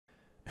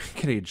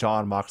at a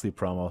Jon Moxley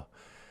promo.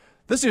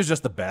 This dude's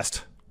just the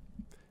best.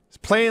 His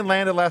plane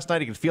landed last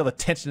night. You can feel the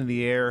tension in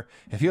the air.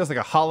 It feels like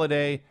a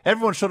holiday.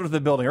 Everyone showed up to the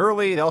building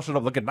early. They all showed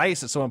up looking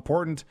nice. It's so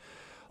important.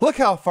 Look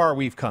how far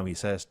we've come, he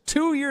says.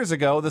 2 years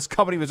ago, this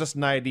company was just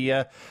an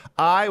idea.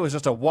 I was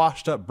just a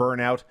washed-up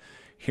burnout.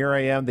 Here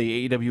I am,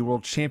 the AEW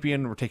World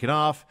Champion. We're taking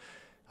off.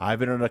 I've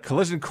been on a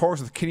collision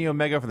course with Kenny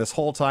Omega for this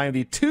whole time.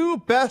 The two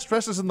best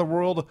wrestlers in the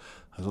world.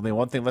 There's only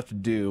one thing left to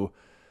do.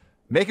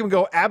 Make him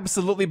go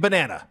absolutely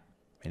banana.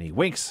 And he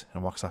winks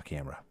and walks off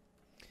camera.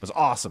 It was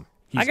awesome.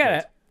 I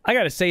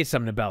gotta say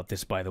something about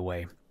this, by the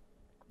way.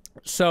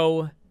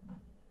 So,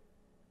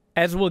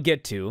 as we'll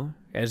get to,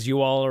 as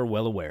you all are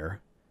well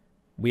aware,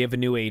 we have a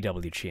new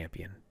AEW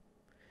champion.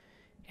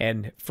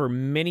 And for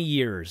many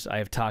years, I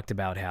have talked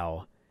about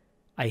how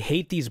I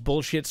hate these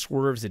bullshit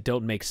swerves that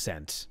don't make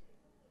sense.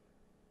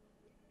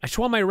 I just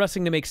want my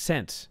wrestling to make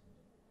sense.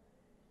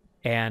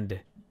 And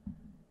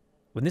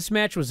when this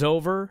match was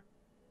over,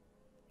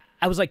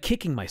 I was like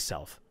kicking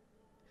myself.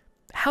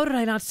 How did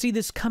I not see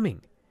this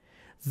coming?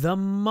 The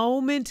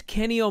moment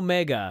Kenny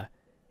Omega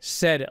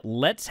said,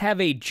 let's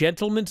have a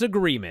gentleman's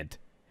agreement,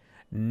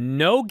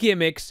 no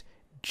gimmicks,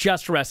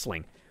 just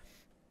wrestling.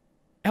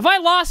 Have I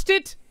lost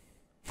it?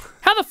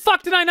 How the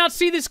fuck did I not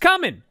see this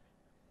coming?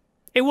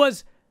 It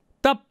was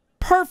the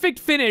perfect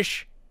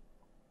finish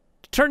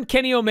to turn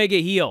Kenny Omega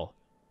heel.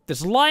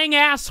 This lying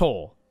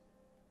asshole.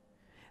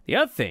 The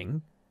other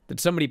thing that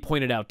somebody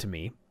pointed out to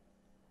me,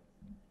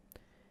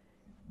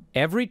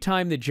 every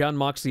time that Jon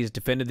Moxley has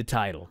defended the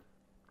title,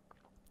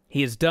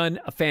 he has done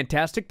a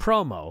fantastic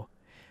promo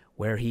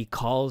where he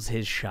calls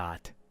his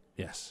shot.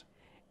 Yes.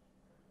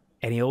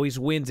 And he always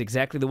wins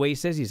exactly the way he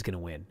says he's going to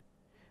win.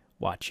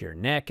 Watch your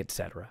neck,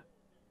 etc.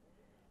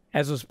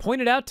 As was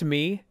pointed out to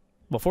me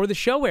before the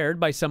show aired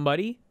by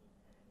somebody,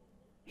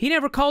 he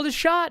never called his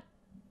shot.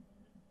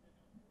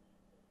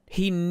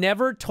 He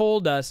never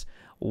told us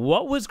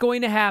what was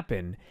going to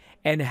happen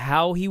and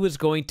how he was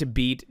going to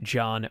beat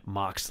Jon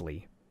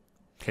Moxley.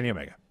 Kenny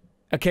Omega.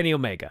 Kenny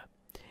Omega.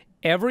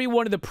 Every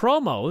one of the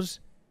promos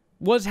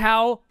was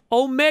how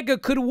Omega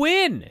could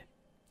win.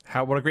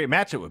 What a great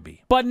match it would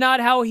be. But not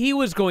how he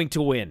was going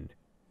to win.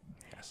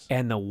 Yes.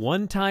 And the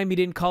one time he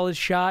didn't call his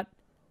shot,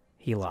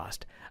 he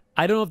lost.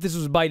 I don't know if this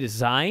was by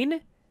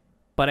design,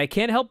 but I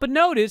can't help but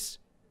notice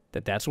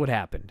that that's what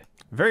happened.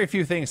 Very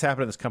few things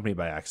happen in this company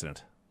by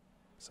accident.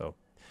 So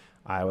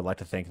I would like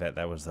to think that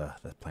that was the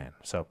plan.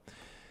 So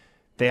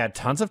they had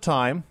tons of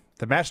time.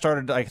 The match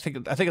started, I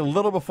think a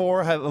little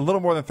before, had a little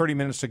more than 30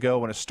 minutes to go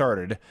when it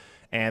started.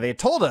 And they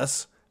told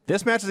us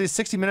this match is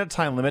a 60-minute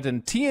time limit,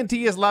 and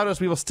TNT has allowed us,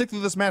 we will stick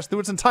through this match through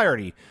its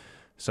entirety.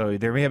 So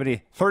there may have been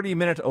a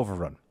 30-minute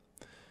overrun.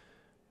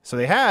 So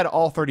they had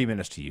all 30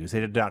 minutes to use. They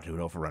did not do an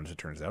overrun, as it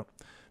turns out.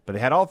 But they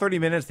had all 30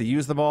 minutes. They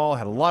used them all,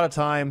 had a lot of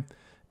time,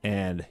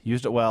 and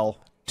used it well.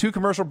 2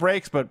 commercial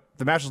breaks, but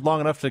the match was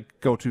long enough to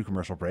go 2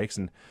 commercial breaks.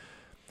 And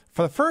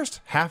for the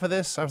first half of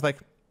this, I was like,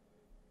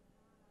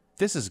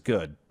 this is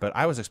good, but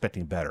I was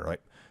expecting better.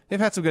 Like, they've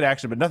had some good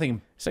action, but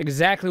nothing... It's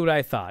exactly what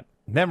I thought.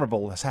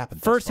 Memorable has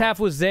happened. First half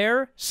was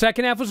there.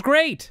 Second half was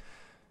great.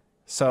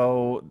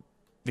 So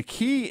the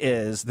key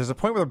is there's a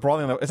point where they're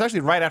brawling. It's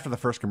actually right after the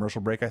first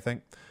commercial break, I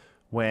think,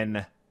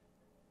 when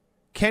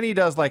Kenny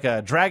does like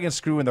a dragon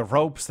screw in the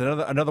ropes,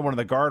 another one in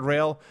the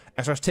guardrail,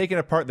 and starts taking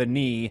apart the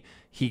knee.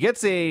 He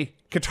gets a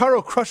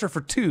Kitaro Crusher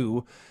for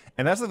 2,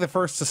 and that's like the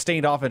first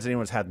sustained offense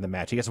anyone's had in the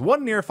match. He gets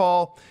 1 near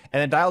fall,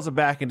 and then dials it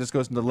back and just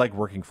goes into leg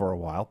working for a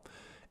while.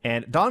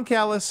 And Don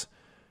Callis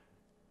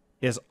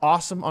is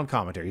awesome on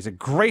commentary. He's a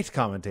great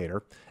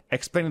commentator,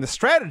 explaining the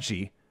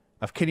strategy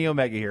of Kenny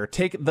Omega here.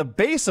 Take the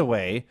base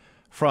away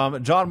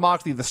from Jon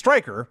Moxley, the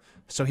striker,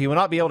 so he will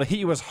not be able to hit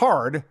you as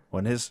hard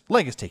when his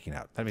leg is taken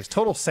out. That makes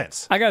total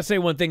sense. I gotta say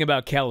one thing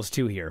about Callis,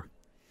 too, here.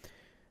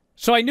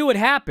 So I knew it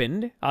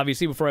happened,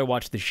 obviously, before I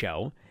watched the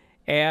show.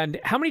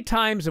 And how many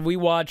times have we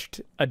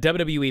watched a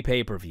WWE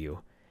pay-per-view,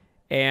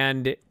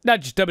 and not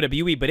just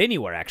WWE, but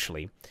anywhere,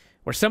 actually,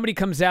 where somebody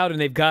comes out and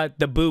they've got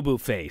the boo-boo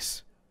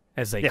face,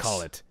 as they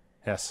call it.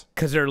 Yes.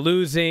 Because they're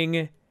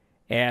losing,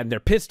 and they're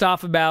pissed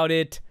off about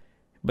it,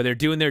 but they're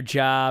doing their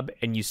job,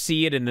 and you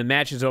see it, and the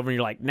match is over, and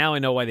you're like, now I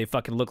know why they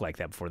fucking look like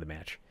that before the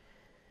match.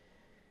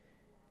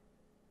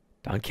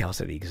 Don Callis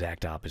said the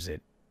exact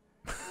opposite.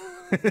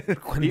 The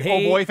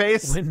old boy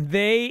face? When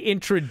they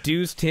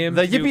introduced him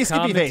the to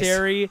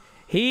commentary,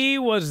 he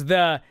was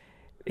the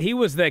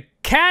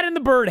cat in the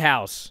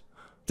birdhouse.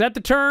 Is that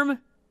the term?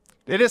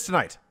 It is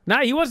tonight. No,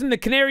 he wasn't the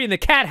canary in the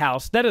cat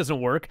house. That doesn't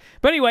work.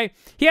 But anyway,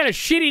 he had a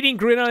shit-eating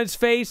grin on his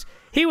face.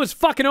 He was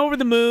fucking over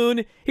the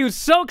moon. He was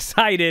so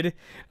excited.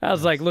 I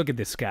was like, look at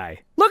this guy.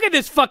 Look at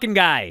this fucking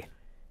guy.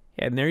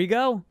 And there you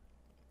go.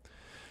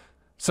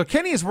 So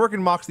Kenny is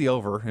working Moxley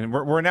over, and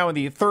we're now in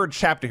the 3rd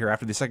chapter here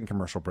after the 2nd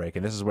commercial break,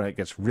 and this is when it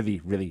gets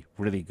really, really,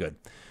 really good.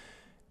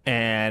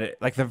 And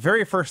like the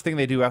very first thing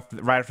they do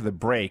right after the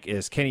break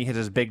is Kenny hits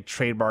his big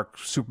trademark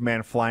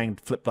Superman flying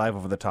flip dive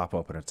over the top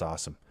open. It's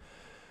awesome.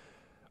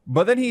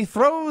 But then he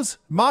throws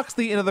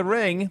Moxley into the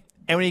ring,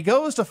 And when he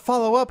goes to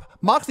follow up,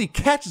 Moxley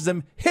catches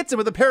him, hits him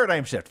with a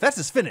paradigm shift. That's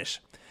his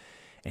finish.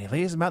 And he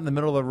lays him out in the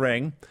middle of the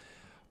ring.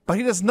 But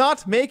he does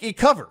not make a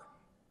cover.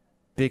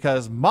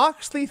 Because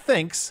Moxley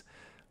thinks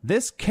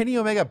this Kenny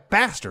Omega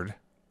bastard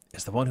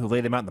is the one who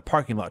laid him out in the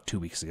parking lot 2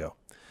 weeks ago.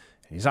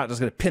 And he's not just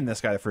going to pin this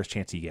guy the first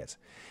chance he gets.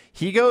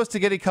 He goes to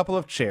get a couple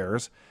of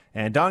chairs.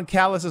 And Don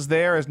Callis is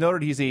there. As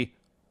noted, he's a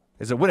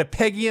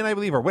Winnipegian, I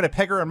believe, or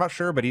Winnipegger, I'm not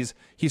sure. But he's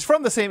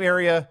from the same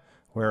area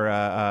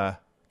where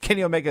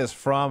Kenny Omega is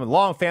from.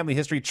 Long family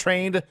history,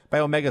 trained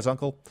by Omega's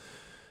uncle.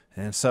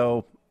 And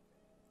so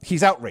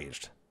he's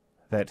outraged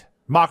that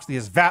Moxley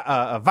has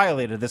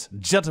violated this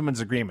gentleman's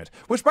agreement.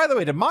 Which, by the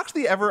way, did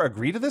Moxley ever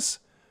agree to this?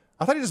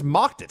 I thought he just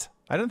mocked it.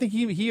 I don't think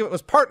he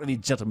was part of the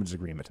gentleman's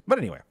agreement. But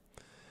anyway,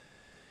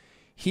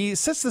 he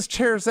sets his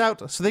chairs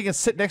out so they can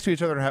sit next to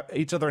each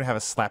other and have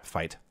a slap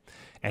fight.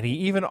 And he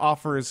even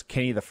offers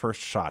Kenny the first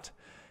shot.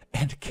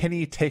 And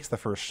Kenny takes the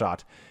first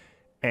shot.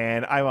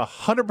 And I'm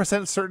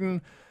 100%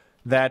 certain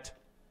that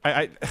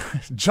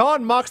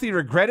Jon Moxley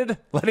regretted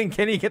letting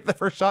Kenny get the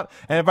first shot.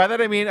 And by that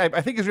I mean,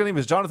 I think his real name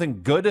is Jonathan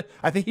Good.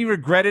 I think he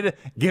regretted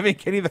giving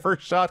Kenny the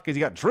first shot because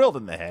he got drilled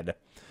in the head.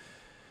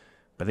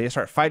 But they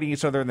start fighting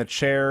each other in the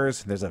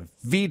chairs. There's a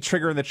V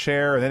trigger in the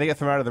chair. And then they get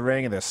thrown out of the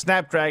ring. And there's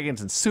snapdragons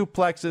and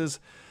suplexes.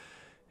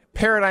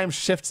 Paradigm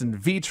shifts and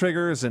V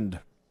triggers. And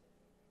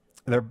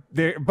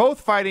they're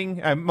both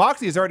fighting.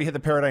 Moxley has already hit the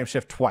paradigm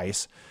shift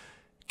twice.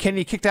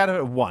 Kenny kicked out of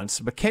it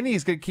once. But Kenny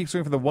is going to keep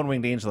swinging for the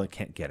one-winged angel and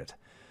can't get it.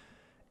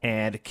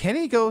 And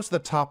Kenny goes to the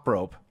top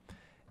rope.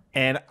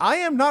 And I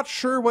am not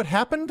sure what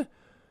happened.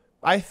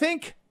 I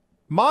think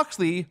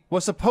Moxley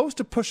was supposed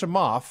to push him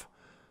off.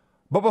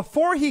 But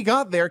before he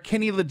got there,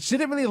 Kenny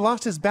legitimately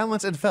lost his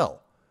balance and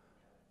fell.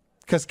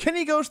 Because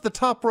Kenny goes to the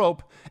top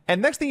rope.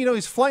 And next thing you know,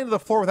 he's flying to the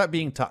floor without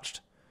being touched.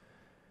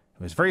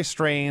 It was very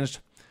strange.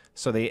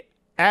 So they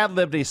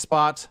ad-libbed a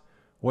spot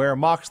where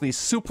Moxley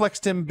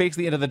suplexed him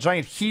basically into the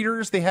giant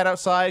heaters they had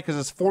outside because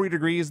it's 40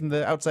 degrees in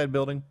the outside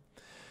building.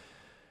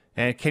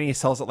 And Kenny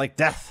sells it like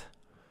death.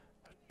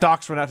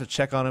 Docs run out to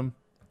check on him.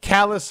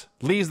 Callis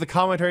leaves the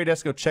commentary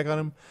desk to go check on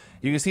him.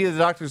 You can see the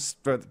doctor's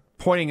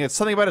pointing at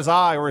something about his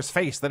eye or his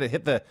face that it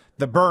hit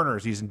the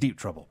burners. He's in deep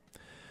trouble.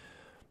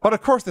 But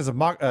of course there's a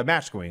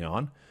match going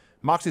on.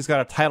 Moxley's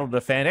got a title to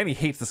defend and he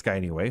hates this guy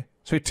anyway.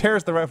 So he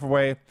tears the ref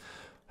away,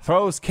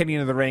 throws Kenny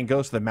into the ring,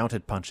 goes to the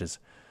mounted punches.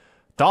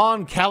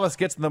 Don Callis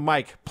gets in the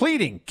mic,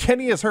 pleading,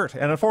 Kenny is hurt.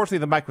 And unfortunately,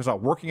 the mic was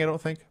not working, I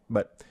don't think.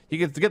 But you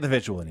get to get the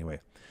visual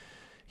anyway.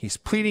 He's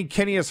pleading,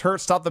 Kenny is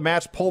hurt, stop the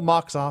match, pull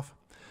Mox off.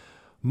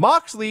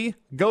 Moxley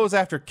goes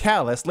after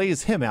Callis,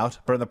 lays him out,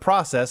 but in the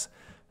process,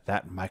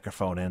 that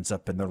microphone ends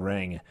up in the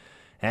ring.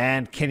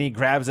 And Kenny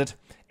grabs it,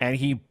 and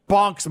he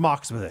bonks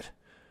Mox with it.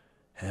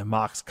 And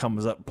Mox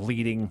comes up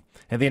bleeding,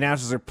 and the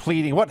announcers are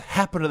pleading, what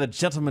happened to the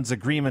gentleman's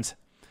agreement?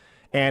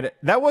 And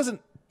that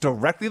wasn't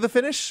directly the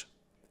finish,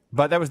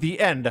 but that was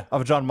the end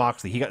of Jon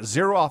Moxley. He got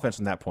zero offense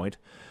from that point.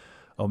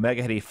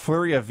 Omega had a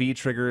flurry of V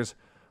triggers,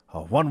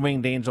 a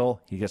one-winged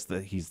angel. Hits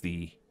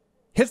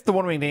the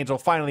one-winged angel.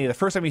 Finally, the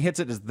first time he hits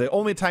it is the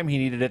only time he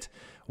needed it.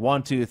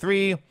 1, 2,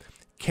 3.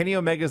 Kenny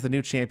Omega is the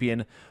new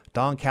champion.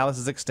 Don Callis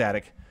is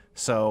ecstatic.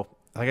 So,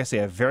 like I say,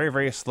 a very,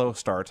 very slow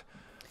start.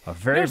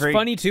 It's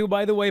funny, too,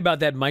 by the way, about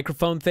that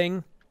microphone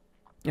thing.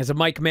 As a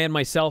mic man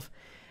myself,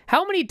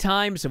 how many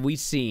times have we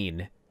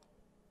seen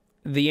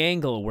the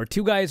angle where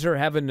two guys are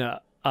having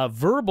a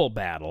verbal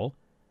battle,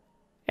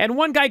 and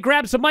one guy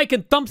grabs the mic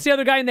and thumps the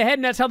other guy in the head,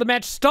 and that's how the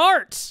match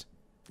starts?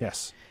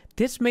 Yes.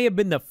 This may have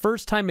been the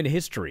first time in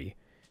history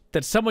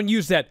that someone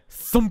used that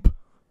thump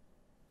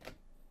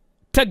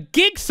to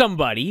gig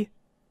somebody.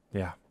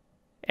 Yeah.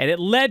 And it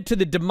led to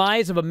the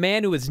demise of a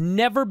man who has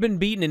never been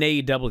beaten in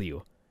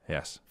AEW.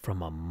 Yes.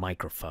 From a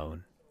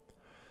microphone.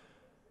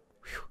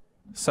 Whew.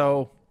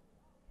 So,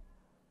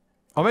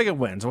 Omega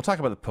wins. We'll talk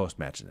about the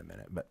post-match in a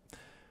minute, but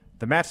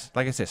the match,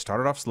 like I said,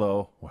 started off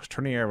slow, was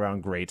turning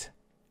around great,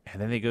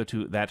 and then they go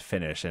to that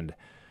finish, and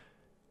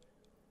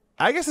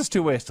I guess there's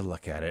two ways to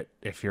look at it.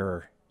 If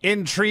you're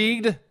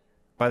intrigued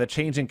by the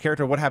change in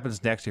character, what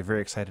happens next, you're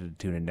very excited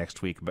to tune in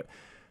next week.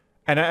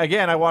 And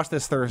again, I watched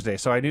this Thursday,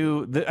 so I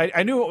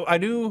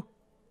knew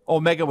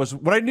Omega was.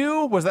 What I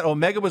knew was that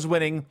Omega was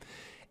winning,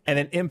 and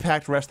then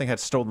Impact Wrestling had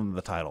stolen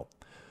the title.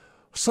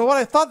 So what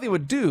I thought they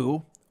would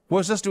do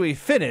was just do a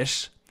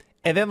finish,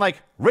 and then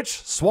like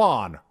Rich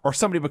Swann or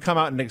somebody would come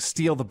out and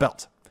steal the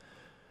belt.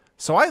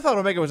 So I thought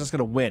Omega was just going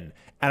to win,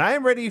 and I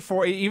am ready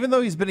for. Even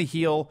though he's been a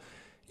heel,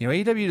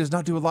 AEW does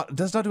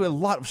not do a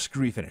lot of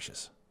screwy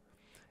finishes.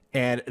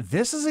 And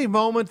this is a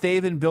moment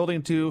they've been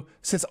building to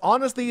since,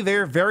 honestly,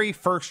 their very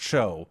first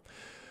show.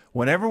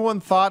 When everyone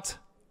thought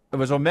it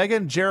was Omega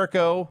and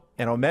Jericho,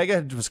 and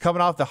Omega was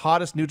coming off the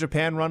hottest New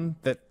Japan run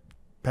that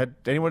had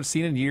anyone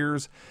seen in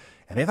years,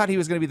 and they thought he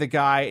was going to be the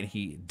guy, and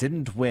he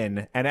didn't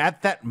win. And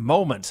at that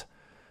moment,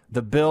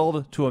 the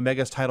build to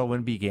Omega's title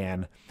win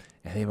began,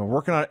 and they've been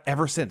working on it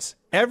ever since.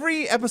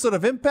 Every episode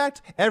of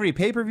Impact, every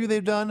pay-per-view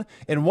they've done,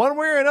 in one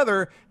way or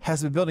another,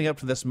 has been building up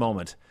to this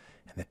moment.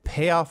 And the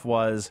payoff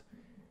was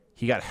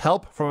he got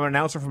help from an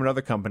announcer from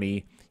another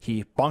company.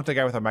 He bonked a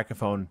guy with a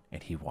microphone,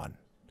 and he won.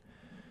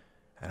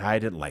 And I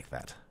didn't like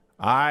that.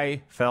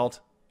 I felt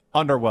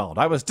underwhelmed.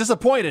 I was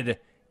disappointed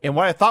in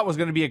what I thought was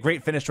going to be a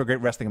great finish to a great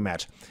wrestling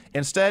match.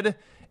 Instead,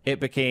 it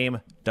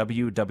became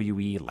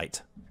WWE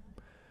Light.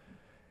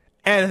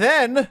 And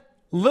then,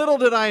 little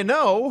did I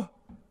know,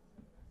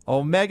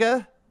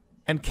 Omega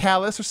and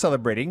Callis are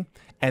celebrating,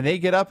 and they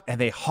get up and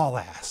they haul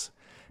ass.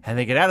 And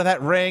they get out of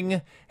that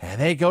ring, and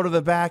they go to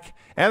the back,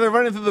 and they're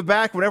running through the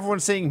back when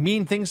everyone's saying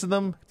mean things to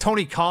them.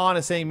 Tony Khan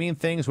is saying mean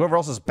things, whoever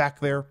else is back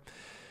there.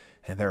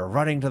 And they're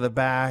running to the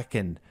back,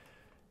 and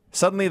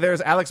suddenly there's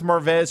Alex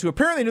Marvez, who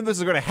apparently knew this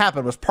was going to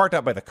happen, was parked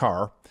out by the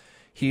car.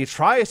 He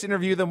tries to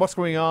interview them, what's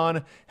going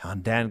on,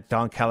 and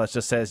Don Callis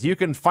just says, "You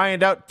can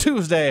find out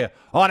Tuesday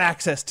on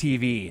Access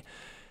TV."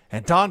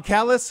 And Don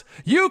Callis,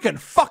 you can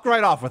fuck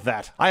right off with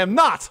that. I am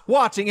not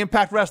watching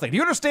Impact Wrestling. Do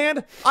you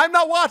understand? I'm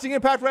not watching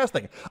Impact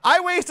Wrestling.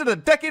 I wasted a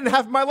decade and a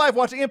half of my life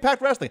watching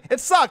Impact Wrestling. It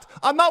sucked.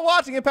 I'm not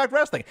watching Impact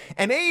Wrestling.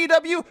 And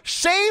AEW,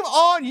 shame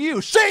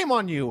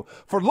on you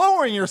for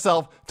lowering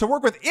yourself to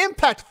work with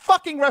Impact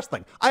fucking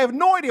Wrestling. I have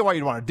no idea why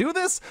you'd want to do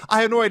this.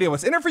 I have no idea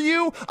what's in it for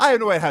you. I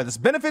have no idea how this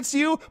benefits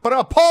you, but I'm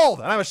appalled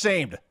and I'm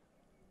ashamed.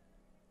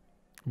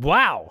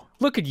 Wow.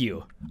 Look at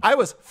you. I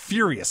was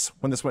furious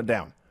when this went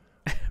down.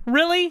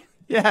 Really?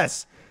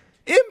 Yes.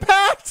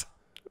 Impact!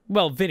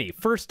 Well, Vinny,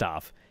 first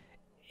off,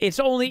 it's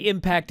only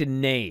Impact in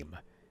name.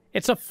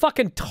 It's a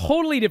fucking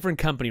totally different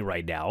company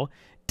right now.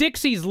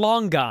 Dixie's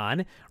long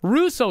gone.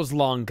 Russo's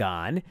long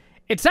gone.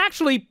 It's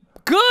actually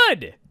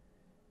good.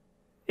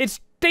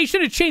 They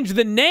should have changed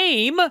the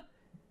name,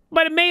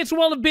 but it may as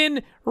well have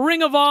been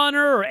Ring of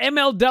Honor or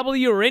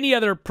MLW or any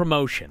other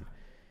promotion.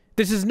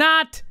 This is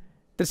not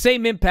the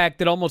same Impact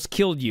that almost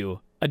killed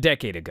you a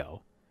decade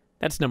ago.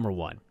 That's number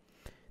one.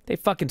 They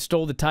fucking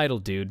stole the title,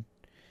 dude.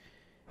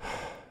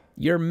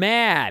 You're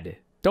mad.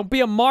 Don't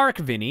be a mark,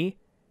 Vinny.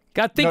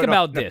 Got to think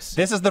about this.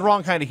 This is the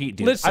wrong kind of heat,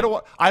 dude. Listen.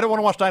 I don't want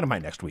to watch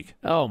Dynamite next week.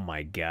 Oh,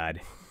 my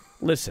God.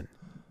 Listen.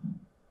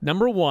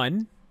 Number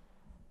one,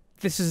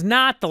 this is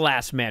not the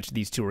last match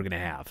these two are going to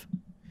have.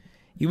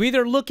 You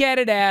either look at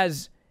it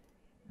as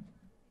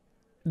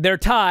they're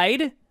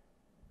tied,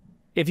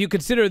 if you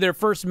consider their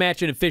first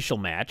match an official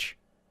match,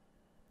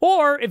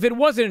 or if it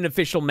wasn't an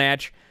official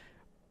match,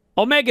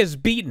 Omega's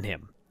beaten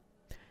him.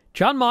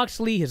 Jon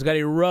Moxley has got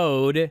a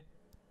road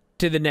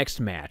to the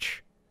next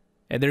match,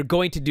 and they're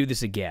going to do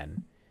this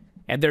again.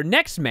 And their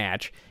next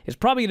match is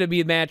probably going to be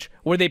a match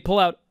where they pull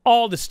out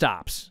all the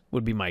stops,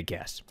 would be my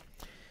guess.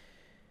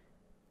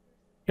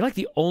 You're like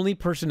the only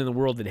person in the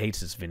world that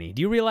hates this, Vinny.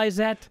 Do you realize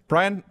that?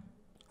 Brian,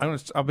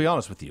 I'll be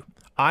honest with you.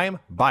 I'm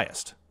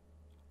biased.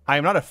 I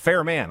am not a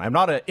fair man. I'm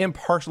not an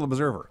impartial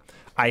observer.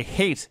 I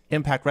hate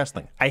Impact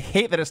Wrestling. I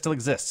hate that it still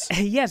exists.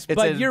 Yes, It's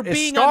but a you're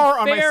being scar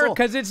on my unfair soul.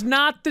 because it's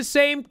not the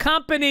same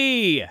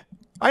company.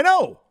 I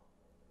know.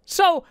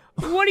 So,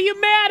 what are you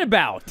mad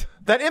about?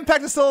 That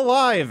Impact is still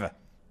alive.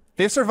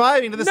 They're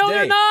surviving to this day. No,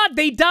 they're not.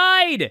 They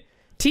died.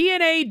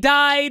 TNA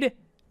died.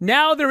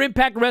 Now they're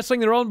Impact Wrestling.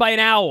 They're owned by an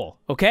owl,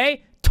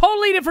 okay?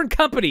 Totally different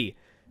company.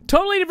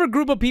 Totally different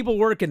group of people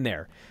working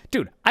there.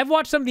 Dude, I've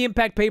watched some of the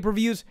Impact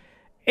pay-per-views.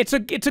 It's a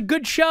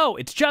good show.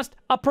 It's just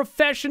a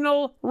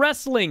professional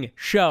wrestling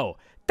show.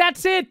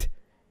 That's it.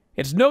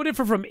 It's no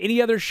different from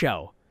any other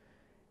show.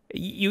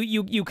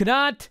 You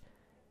cannot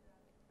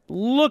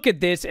look at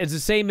this as the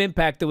same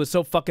Impact that was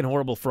so fucking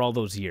horrible for all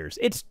those years.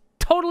 It's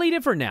totally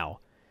different now.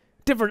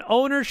 Different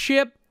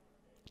ownership,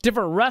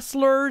 different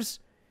wrestlers,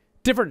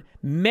 different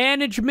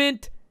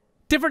management,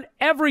 different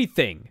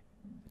everything.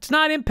 It's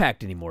not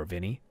Impact anymore,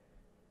 Vinny.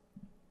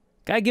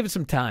 Gotta give it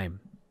some time.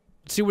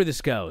 Let's see where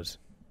this goes.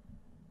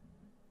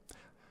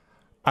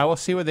 I will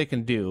see what they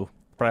can do,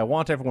 but I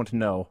want everyone to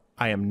know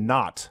I am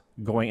not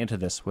going into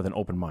this with an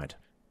open mind.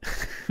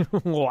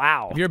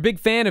 Wow. If you're a big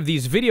fan of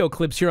these video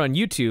clips here on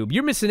YouTube,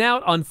 you're missing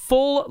out on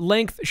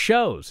full-length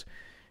shows.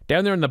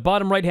 Down there on the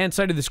bottom right-hand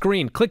side of the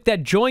screen, click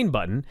that join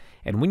button,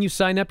 and when you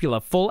sign up, you'll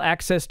have full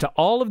access to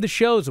all of the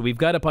shows that we've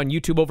got up on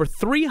YouTube, over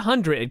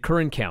 300 at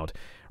current count.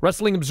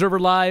 Wrestling Observer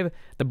Live,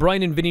 The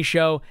Bryan and Vinny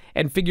Show,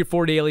 and Figure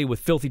 4 Daily with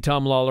Filthy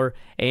Tom Lawler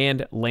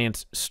and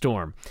Lance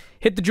Storm.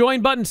 Hit the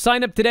join button,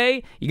 sign up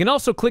today. You can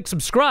also click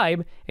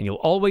subscribe, and you'll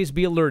always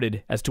be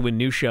alerted as to when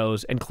new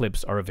shows and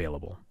clips are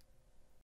available.